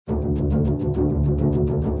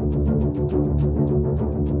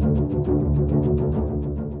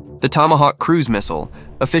The Tomahawk cruise missile,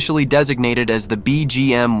 officially designated as the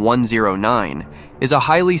BGM-109, is a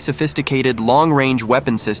highly sophisticated long-range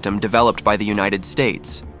weapon system developed by the United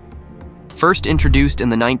States. First introduced in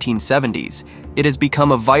the 1970s, it has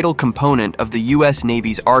become a vital component of the U.S.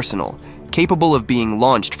 Navy's arsenal, capable of being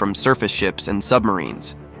launched from surface ships and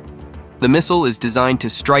submarines. The missile is designed to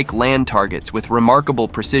strike land targets with remarkable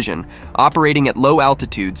precision, operating at low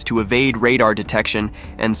altitudes to evade radar detection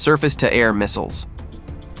and surface-to-air missiles.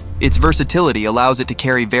 Its versatility allows it to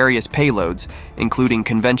carry various payloads, including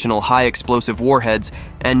conventional high-explosive warheads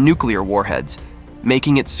and nuclear warheads,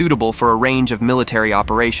 making it suitable for a range of military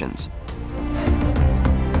operations.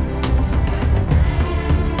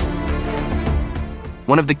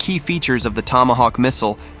 One of the key features of the Tomahawk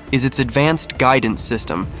missile is its advanced guidance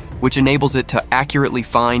system, which enables it to accurately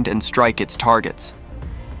find and strike its targets.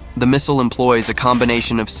 The missile employs a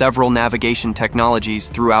combination of several navigation technologies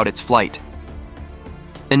throughout its flight.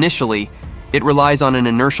 Initially, it relies on an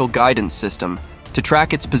inertial guidance system to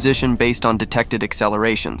track its position based on detected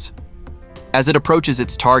accelerations. As it approaches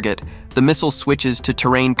its target, the missile switches to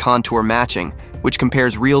terrain contour matching, which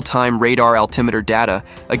compares real-time radar altimeter data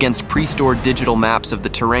against pre-stored digital maps of the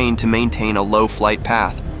terrain to maintain a low flight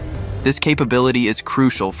path. This capability is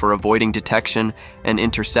crucial for avoiding detection and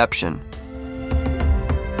interception.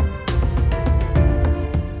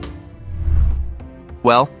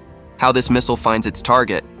 Well, how this missile finds its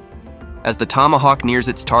target. As the Tomahawk nears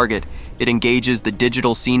its target, it engages the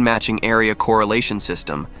digital scene matching area correlation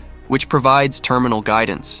system, which provides terminal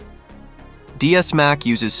guidance. DSMAC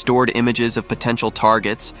uses stored images of potential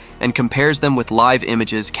targets and compares them with live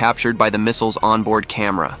images captured by the missile's onboard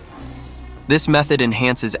camera. This method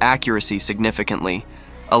enhances accuracy significantly,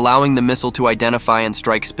 allowing the missile to identify and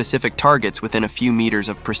strike specific targets within a few meters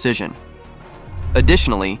of precision.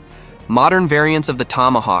 Additionally, modern variants of the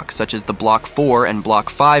Tomahawk, such as the Block 4 and Block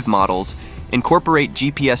 5 models, incorporate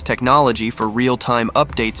GPS technology for real-time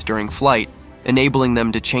updates during flight, enabling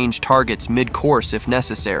them to change targets mid-course if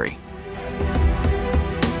necessary.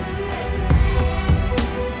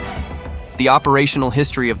 The operational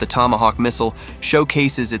history of the Tomahawk missile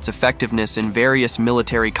showcases its effectiveness in various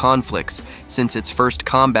military conflicts since its first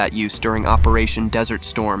combat use during Operation Desert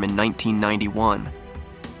Storm in 1991.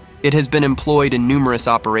 It has been employed in numerous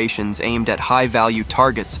operations aimed at high-value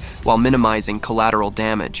targets while minimizing collateral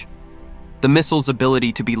damage. The missile's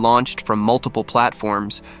ability to be launched from multiple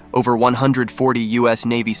platforms, over 140 U.S.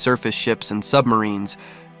 Navy surface ships and submarines,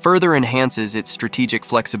 further enhances its strategic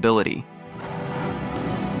flexibility.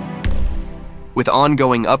 With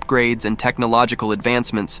ongoing upgrades and technological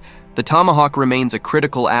advancements, the Tomahawk remains a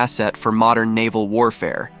critical asset for modern naval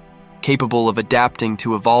warfare, capable of adapting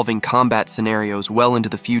to evolving combat scenarios well into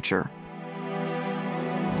the future.